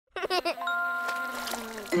Lellobee.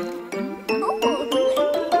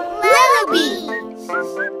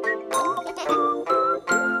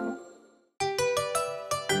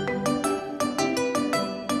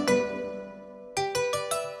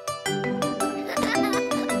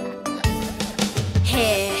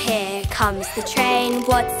 Here comes the train.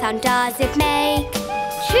 What sound does it make?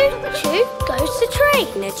 Choo-choo goes the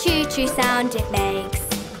train. A choo-choo sound it makes.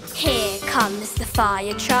 Here comes the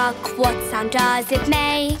fire truck. What sound does it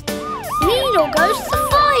make? Nee Noo goes the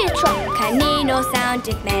fire truck. A Nee Noo sound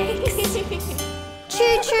it makes.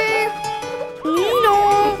 Choo-choo. Nee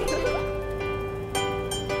Noo.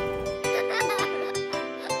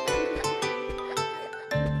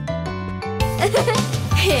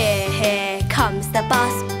 Here comes the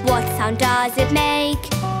bus. What sound does it make?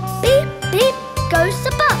 Beep, beep goes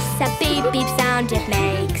the bus. A beep beep sound it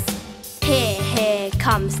makes. Here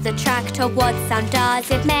comes the tractor. What sound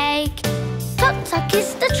does it make? Tuck tuck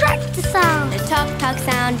is the tractor sound. The tuck tuck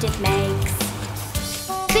sound it makes.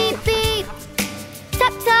 Beep beep.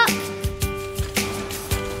 Tap tap.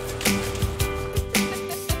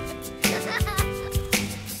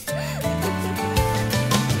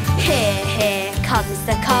 Here comes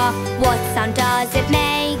the car. What sound does it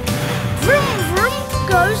make? Vroom vroom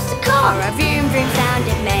goes the car. A vroom vroom sound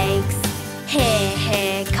it makes.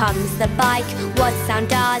 Here comes the bike. What sound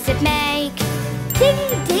does it make? Ding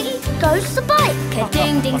ding goes the bike. A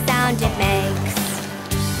ding ding sound it makes.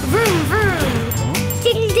 Vroom vroom.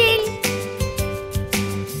 Ding ding.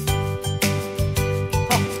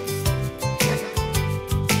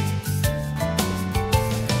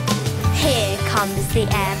 Here comes the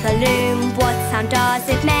air balloon. What sound does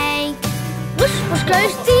it make? Whoosh whoosh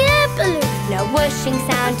goes the air balloon. No whooshing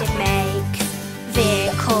sound it makes.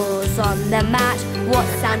 Vehicles on the mat. What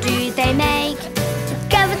sound do they make?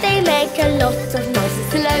 Together they make a lot of noise.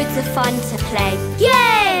 It's loads of fun to play.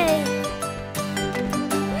 Yay!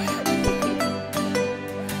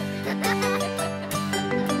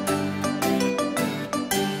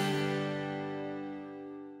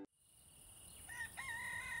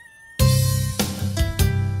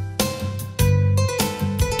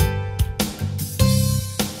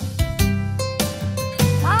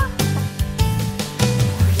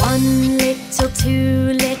 One little,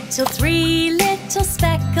 two little, three little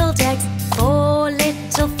speckled eggs. 4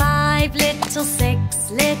 little, 5 little,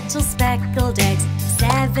 6 little speckled eggs.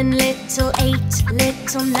 7 little, 8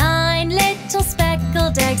 little, 9 little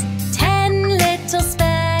speckled eggs. 10 little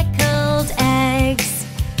speckled eggs.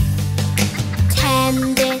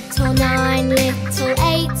 10 little, 9 little,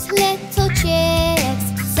 8 little chicks.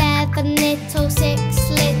 7 little, 6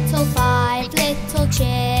 little, 5 little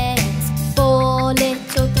chicks. 4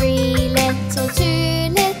 little, 3 little, 2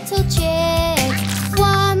 little chicks.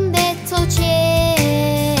 1 little chick.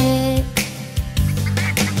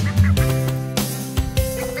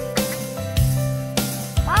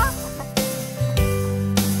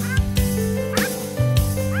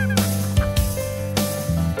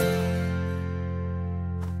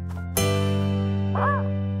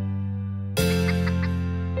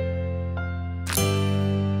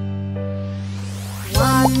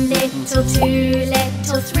 One little, 2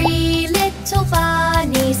 little, 3 little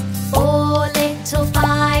bunnies. 4 little,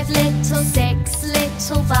 5 little, 6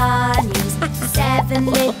 little bunnies. 7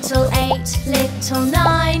 little, 8 little,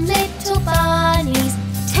 9 little bunnies.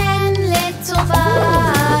 10 little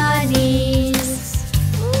bunnies.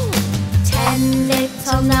 10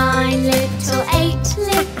 little, 9 little, 8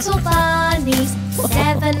 little bunnies.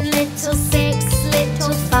 7 little, 6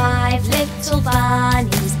 little, 5 little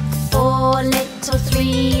bunnies. 4 little,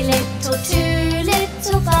 3 little, 2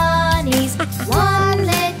 little bunnies. 1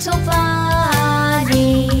 little bunny.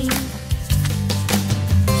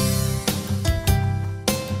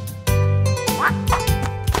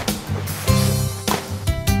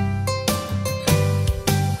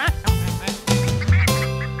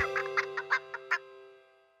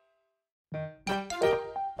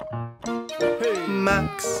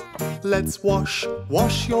 Max, let's wash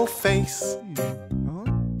your face.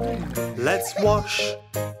 Let's wash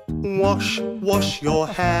your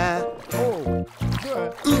hair.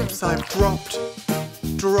 Oops, I've dropped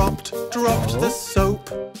the soap.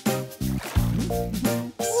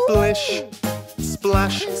 Splish,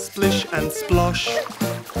 splash, splish and splosh.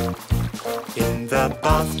 In the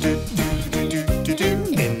bath, do do do do do do.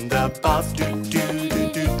 In the bath, do do do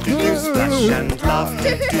do do do. Splash and laugh, do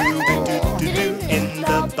do do do do do. In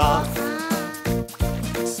the bath,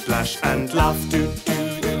 splash and laugh, do do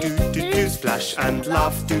do do do do. Splash and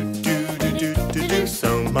laugh, do do do do do do.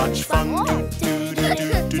 So much fun, do do do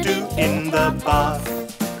do do do. In the bath.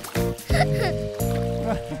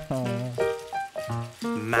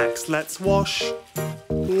 Max, let's wash.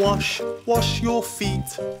 Wash, wash your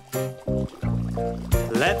feet.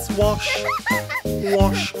 Let's wash.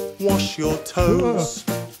 Wash, wash your toes.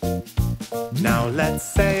 Now let's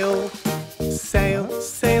sail. Sail,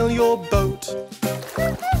 sail your boat.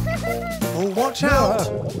 Oh, watch out!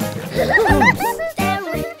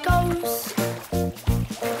 There it goes.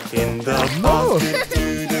 In the bath,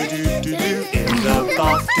 do-do-do-do-do. In the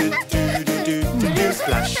bath, do-do-do-do-do.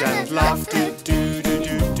 Splash and laugh,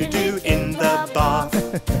 do-do-do-do-do. In the bath.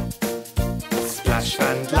 Splash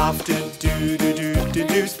and laugh,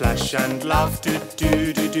 do-do-do-do-do. Splash and laugh,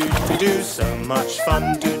 do-do-do-do-do. So much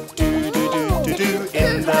fun, do-do-do-do-do.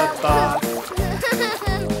 In the bath.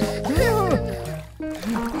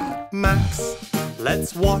 Max,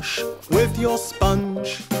 let's wash with your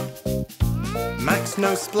sponge. Max,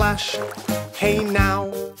 no splash. Hey,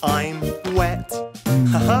 now I'm wet.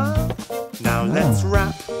 Haha. Now let's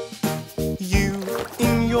wrap you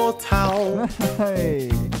in your towel. Hey.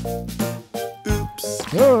 Oops,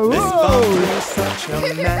 Whoa, this whoa. bathroom is such a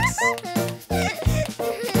mess.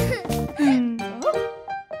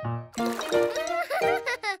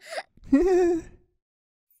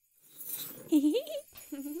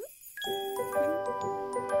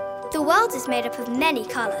 The world is made up of many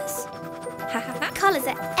colours. Colours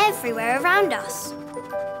are everywhere around us.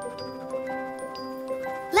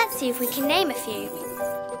 Let's see if we can name a few.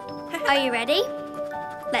 Are you ready?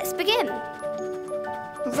 Let's begin.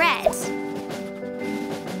 Red.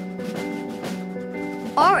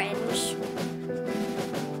 Orange.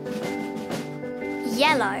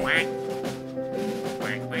 Yellow.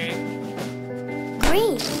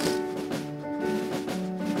 Green.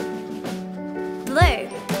 Blue.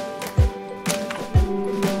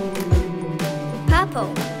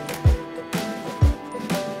 Purple.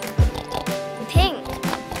 Pink.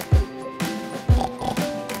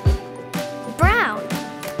 Brown.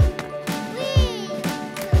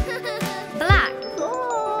 Black.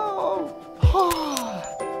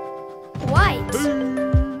 White.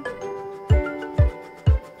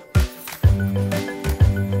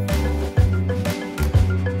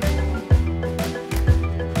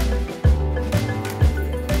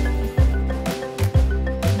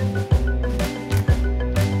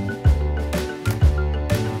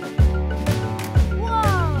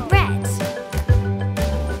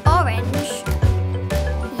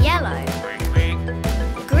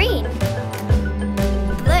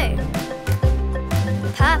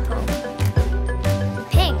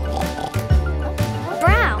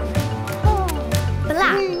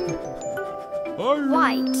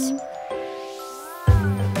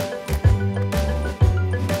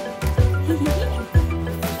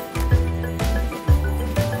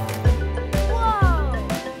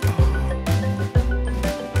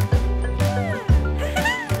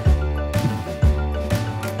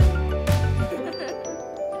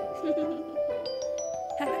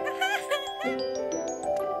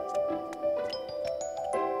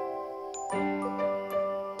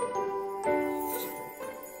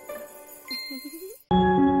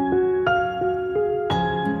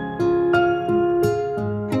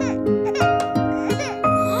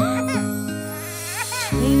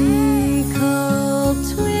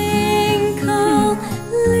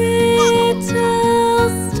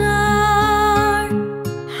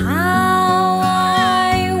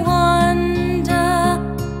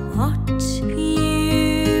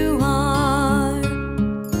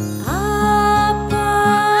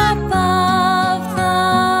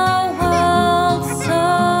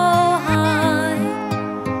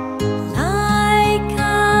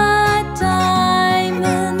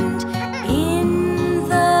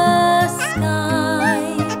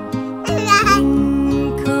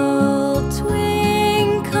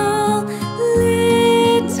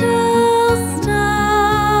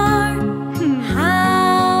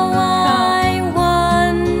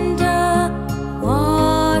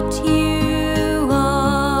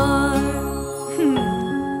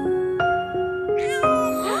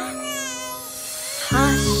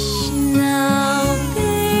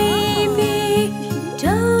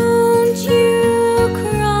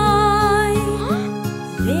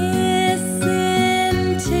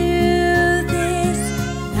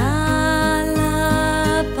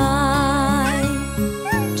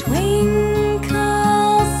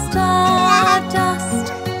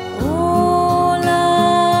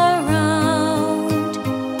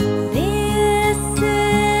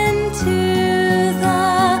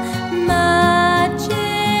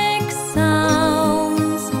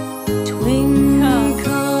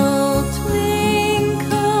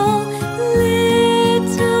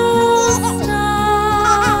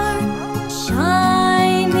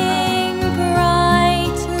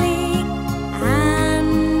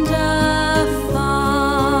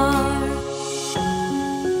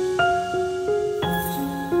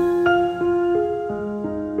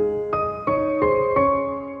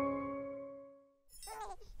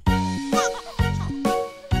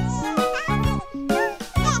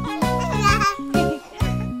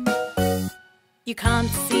 You can't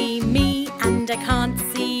see me and I can't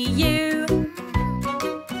see you.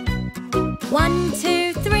 1,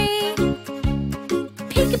 2, 3.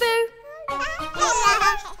 Peekaboo.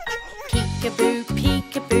 Peekaboo,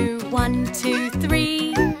 peekaboo. 1, 2,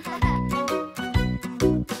 3.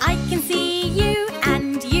 I can see you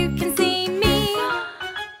and you can see me.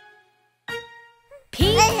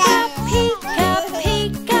 Peeka, peeka,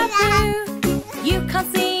 peekaboo. You can't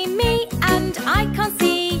see me and I can't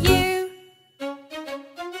see you.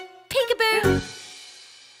 Peekaboo.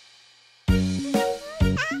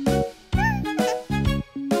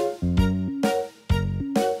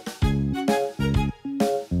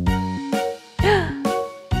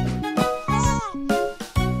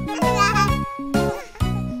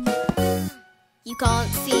 You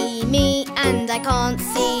can't see me and I can't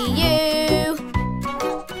see you.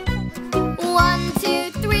 1,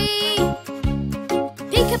 2, 3.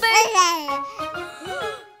 Peekaboo.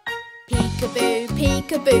 Peekaboo,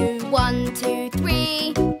 peekaboo. 1, 2,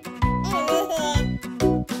 3.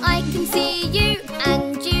 I can see you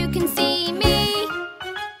and you can see me.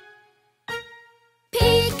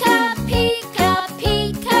 Peeka, peeka,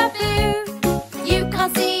 peekaboo. You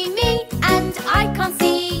can't see me and I can't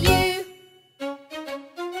see you.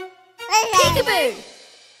 Peekaboo.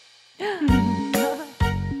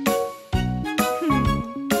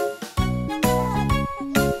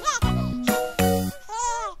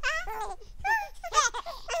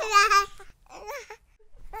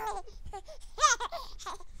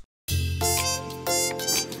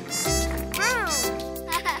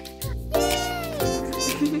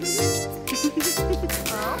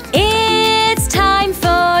 It's time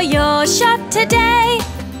for your shot today.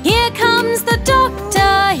 Here comes the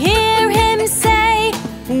doctor, hear him say,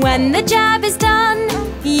 when the jab is done,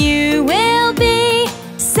 you will be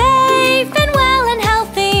safe and well and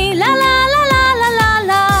healthy. La la la la la la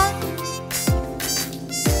la.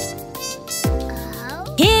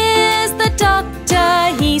 Here's the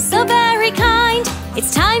doctor, he's so very kind.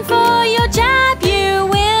 It's time for your jab, you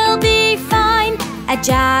will be fine. A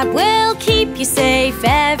jab will keep you safe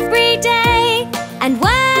every day, and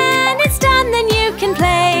when it's done then you can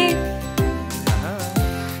play.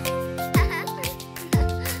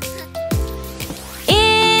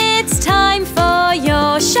 It's time for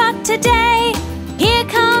your shot today. Here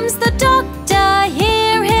comes the doctor,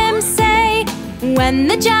 hear him say, when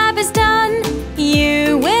the jab is done,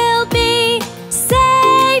 you will be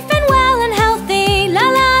safe and well and healthy. La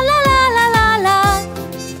la la la la la la.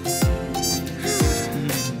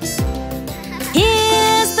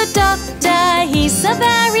 Here's the doctor, he's so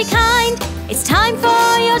very kind. It's time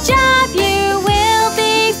for your jab, you will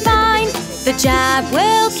be fine. The jab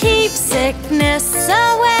will keep sickness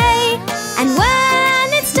away, and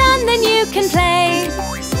when it's done then you can play.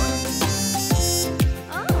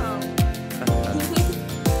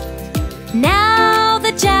 Now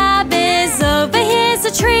the jab is over, here's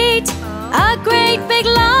a treat. A great big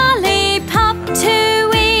lollipop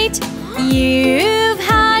to eat. You've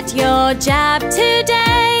had your jab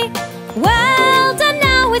today. Well done,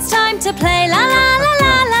 now it's time to play. La la la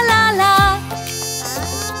la la la la.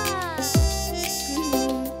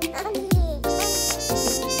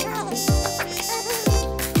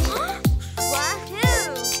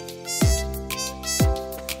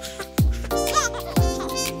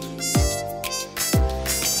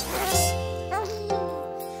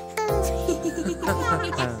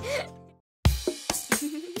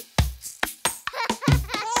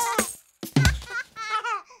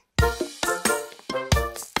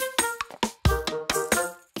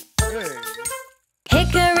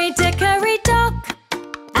 Hickory dickory dock,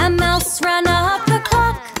 a mouse ran up the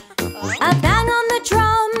clock. A bang on the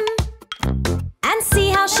drum, and see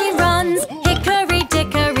how she runs. Hickory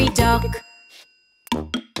dickory dock.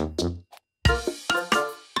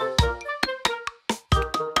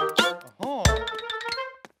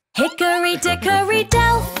 Hickory dickory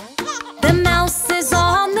delf, the mouse is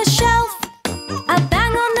on the shelf. A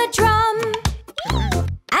bang on the drum,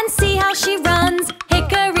 and see how she runs.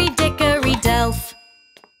 Hickory dickory delf.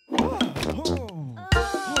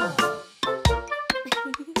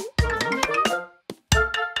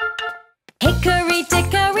 Hickory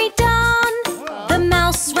dickory dawn, the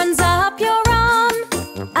mouse runs up your arm.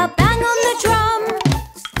 A bang on the drum,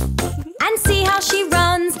 and see how she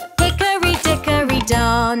runs. Hickory dickory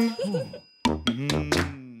dawn.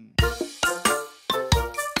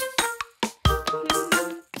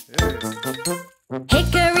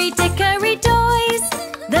 Hickory dickory doys,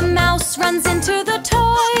 the mouse runs into the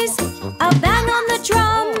toys. A bang on the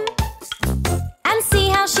drum, and see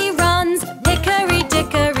how she runs.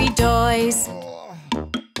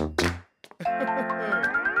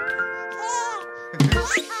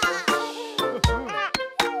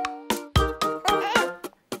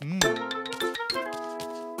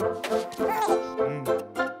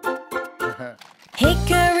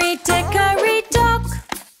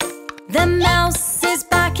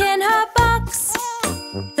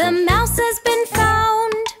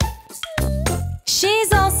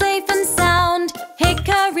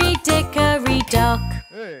 duck.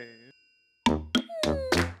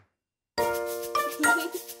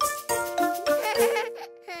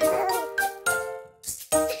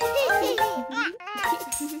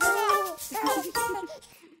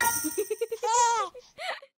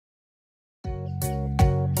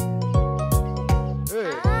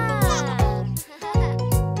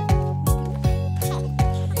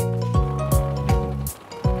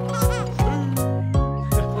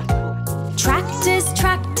 Tractors,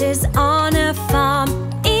 tractors on a farm,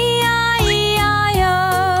 E-I-E-I-O.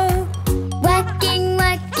 Working,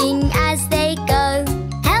 working as they go,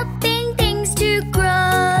 helping things to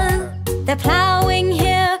grow. They're ploughing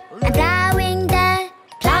here And ploughing there,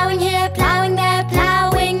 ploughing here, ploughing there,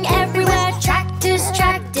 ploughing everywhere. Tractors,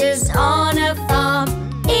 tractors on a farm,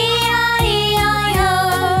 E-I-E-I-O.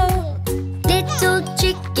 little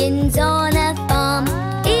chickens on a farm,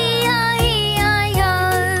 E-I-E-I-O.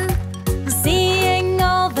 Seeing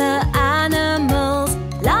all the animals,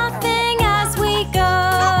 laughing as we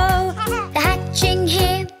go. They're hatching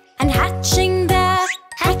here, And hatching there,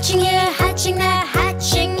 hatching here, hatching there,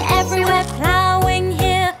 hatching everywhere. Ploughing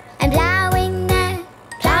here, and ploughing there.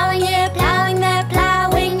 ploughing here, ploughing there,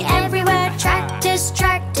 ploughing everywhere. Tractors,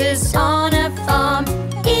 tractors on a farm,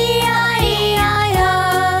 E-I-E-I-O.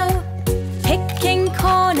 Picking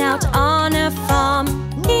corn out on a farm,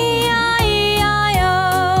 E-I-E-I-O.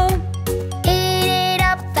 Eat it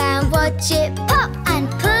up and watch it pop and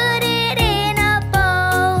put it in a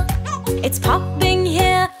bowl. It's popping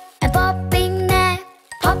here, And popping there,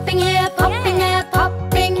 popping here, popping there,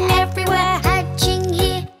 popping everywhere. hatching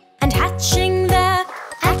here, And hatching there,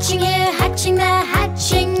 hatching here, hatching there,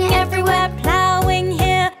 hatching everywhere. Ploughing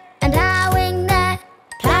here, and ploughing there.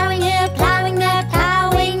 ploughing here, ploughing there,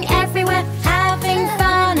 ploughing everywhere. Having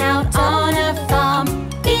fun out on a farm,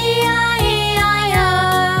 E-I-E-I-O.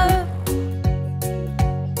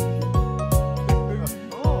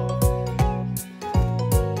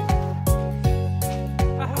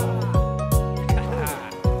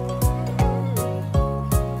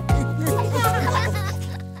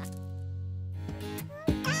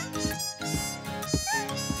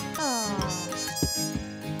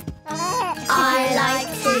 I like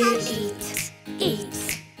to eat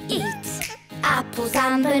apples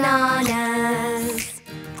and bananas.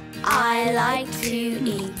 I like to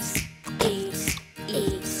eat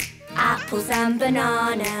apples and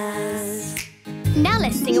bananas. Now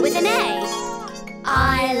let's sing it with an A.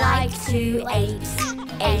 I like to eat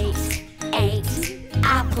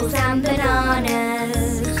apples and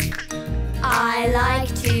bananas. I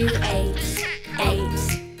like to eat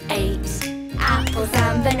apples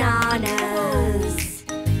and bananas.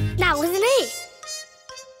 Now with an E.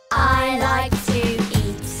 I like to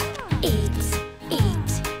eat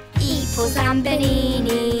apples and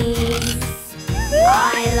bananas.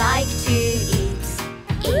 I like to eat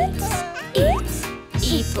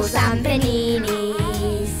apples and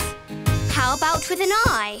bananas. How about with an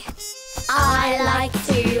I? I like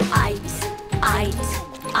to eat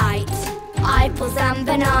apples and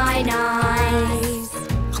bananas.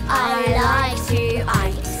 I like to eat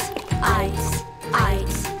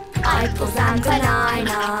apples and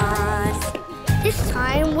bananas. This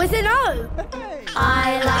time with an O.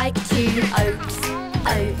 I like to oat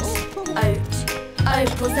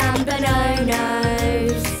apples and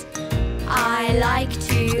bananas. I like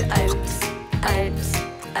to oat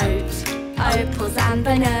apples and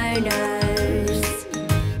bananas.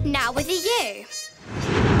 Now with a U.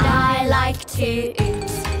 I like to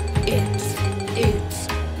oot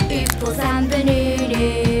apples and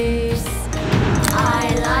bananas.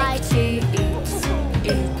 I like to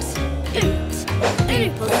oot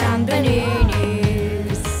apples and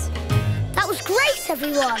bananas. That was great,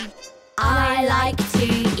 everyone. I like to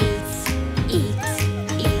eat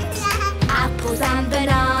apples and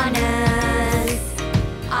bananas.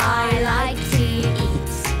 I like to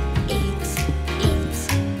eat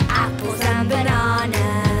apples and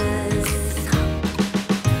bananas.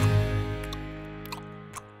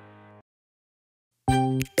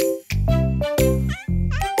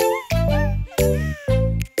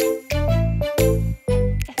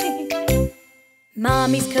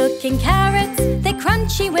 Mommy's cooking carrots, they're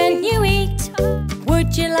crunchy when you eat.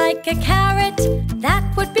 Would you like a carrot? That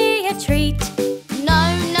would be a treat. No,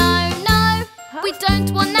 no, no, we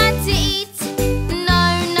don't want that to eat. No,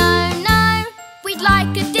 no, no, we'd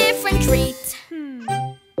like a different treat.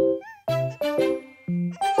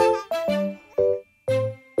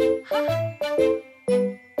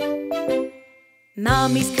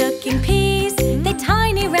 Mommy's cooking peas, they're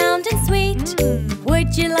tiny, round and sweet.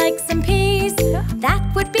 Would you like some peas? That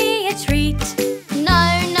would be a treat. No,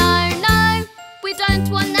 no, no, we don't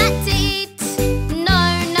want that to eat.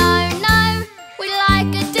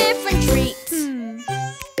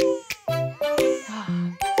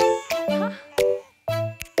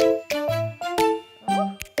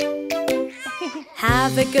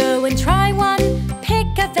 Have a go and try one. Pick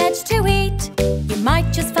a veg to eat. You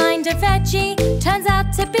might just find a veggie turns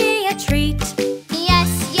out to be a treat. Yes,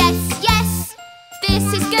 yes, yes, this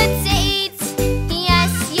is good to eat.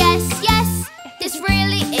 Yes, yes, yes, this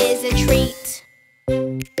really is a treat.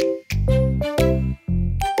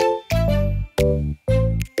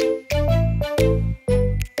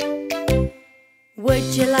 Would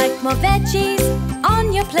you like more veggies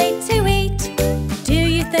on your plate to eat? Do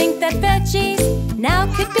you think that veggies now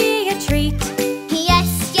could be a treat?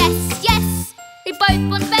 Yes, yes, yes, we both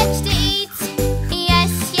want veg to eat.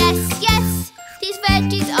 Yes, yes, yes, these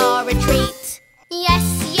veggies are a treat. Yes,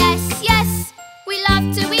 yes, yes, we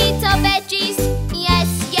love to eat our veggies. Yes,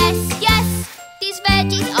 yes, yes, these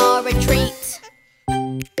veggies are a treat.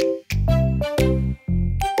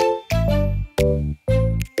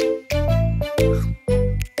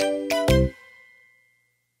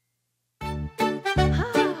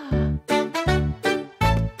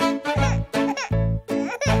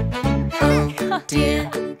 Dear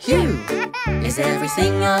you, is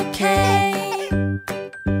everything okay?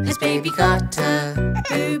 Has baby got a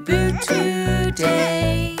boo-boo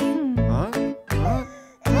today?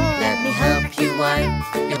 Let me help you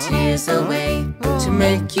wipe your tears away to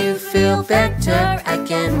make you feel better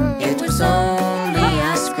again. It was only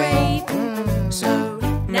a scrape, so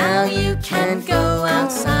now you can go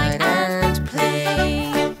outside and play.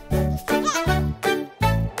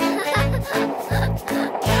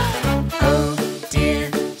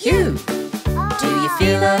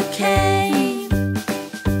 Feel okay?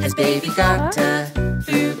 Has baby got a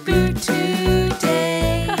boo-boo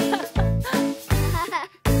today?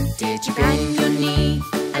 Did you bend your knee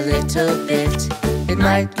a little bit? It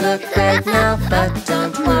might look red now, but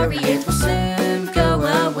don't worry, it will soon go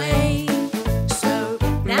away. So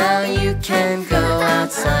now you can go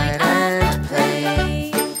outside and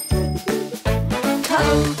play.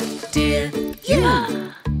 Oh dear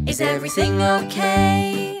you, is everything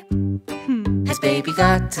okay? Has baby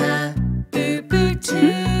got a boo-boo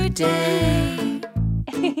today?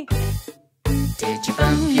 Did you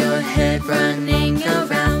bump your head running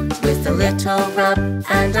around? With a little rub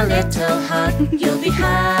and a little hug, you'll be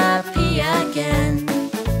happy again.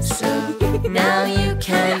 So now you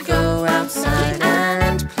can go outside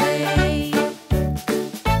and play.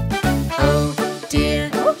 Oh dear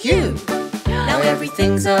you, now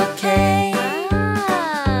everything's okay.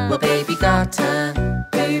 Well, baby got a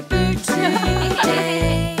boo-boo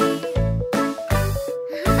today.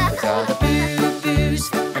 With all the boo-boos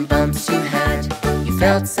and bumps you had, you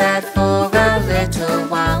felt sad for a little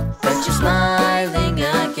while, but you're smiling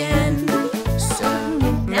again. So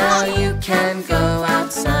now you can go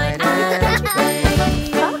outside and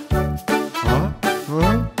play.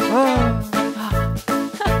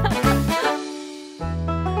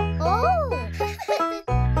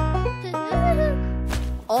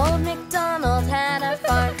 Old MacDonald had a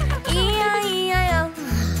farm, E-I-E-I-O.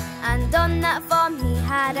 And on that farm he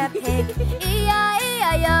had a pig,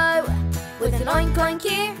 E-I-E-I-O. With an oink oink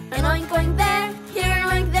here, an oink oink there, here an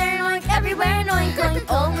oink, there an oink, everywhere an oink oink.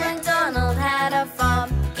 Old MacDonald had a farm,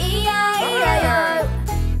 E-I-E-I-O.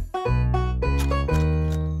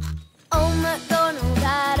 Old MacDonald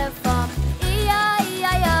had a farm,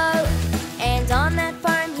 E-I-E-I-O. And on that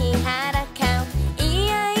farm he had a cow,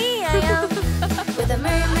 E-I-E-I-O. With a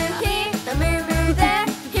moo-moo here, a moo-moo there,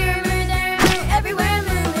 here a moo, there a moo, everywhere a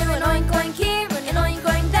moo-moo. An oink oink here, an oink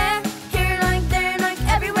oink there, here an oink, there an oink,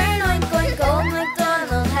 everywhere an oink oink. Old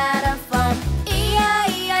MacDonald had a farm,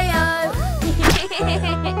 E-I-E-I-O.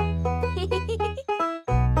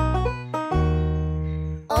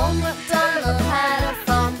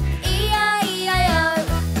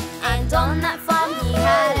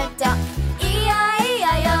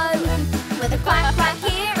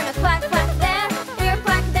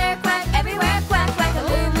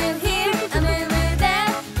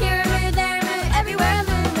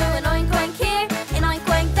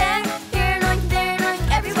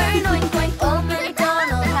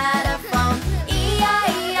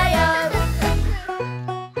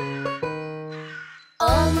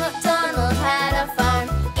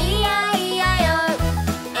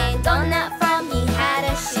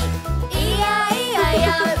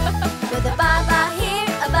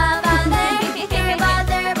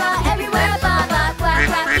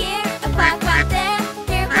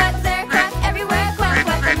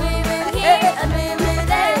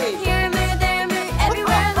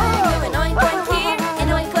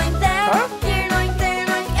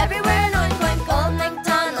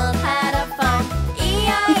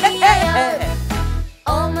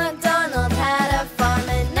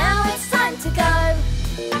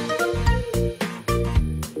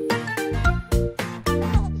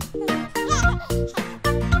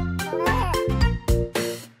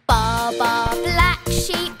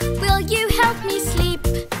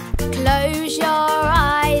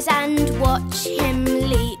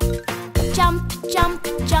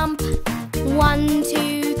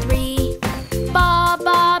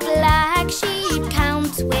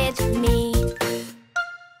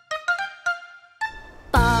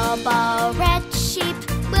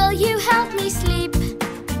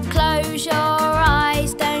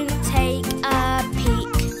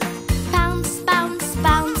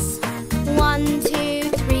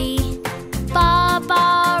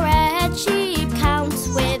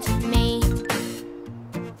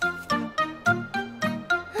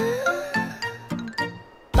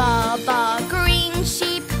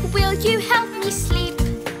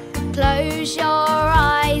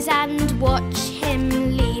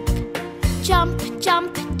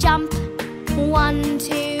 jump. 1,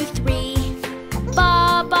 2, 3.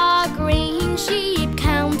 Baa Baa green sheep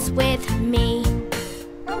counts with me.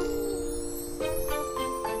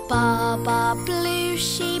 Baa Baa blue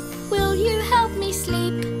sheep, will you help me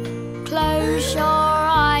sleep? Close your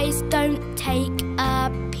eyes, don't take a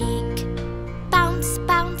peek. Bounce,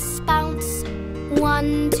 bounce, bounce.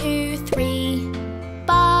 1, 2, 3.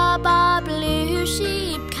 Baa Baa blue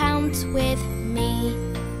sheep counts with me.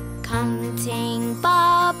 Counting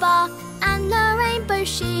Baa Baa and the rainbow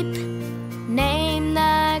sheep. Name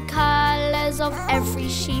the colours of every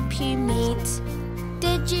sheep you meet.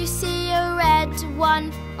 Did you see a red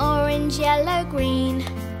one? Orange, yellow, green,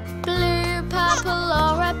 blue, purple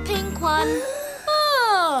or a pink one?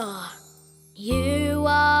 Oh, you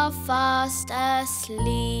are fast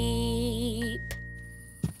asleep.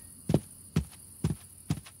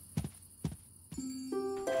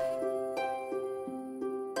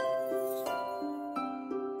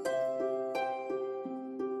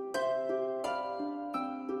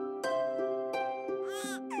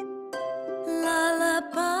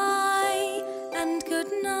 Lullaby and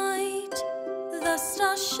good night. The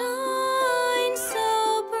stars shine so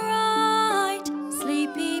bright.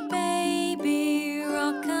 Sleepy baby,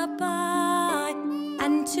 rock-a-bye,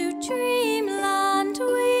 and to dreamland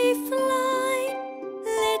we fly.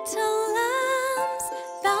 Little lambs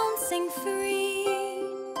bouncing free.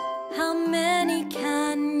 How many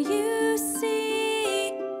can you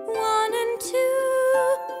see? 1 and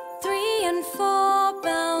 2, 3 and 4,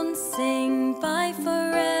 bouncing by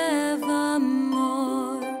forevermore.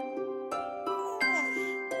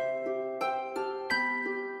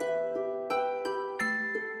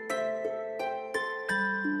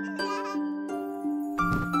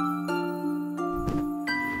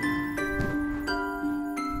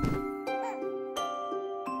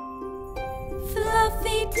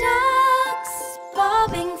 Fluffy ducks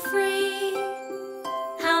bobbing free.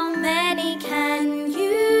 How many can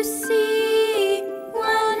you see?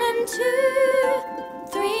 1 and 2,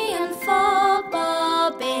 3 and 4,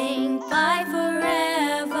 bobbing by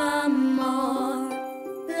forevermore.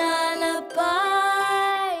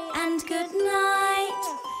 Lullaby and good night.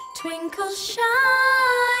 Twinkle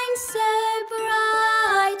shine so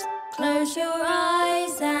bright. Close your eyes.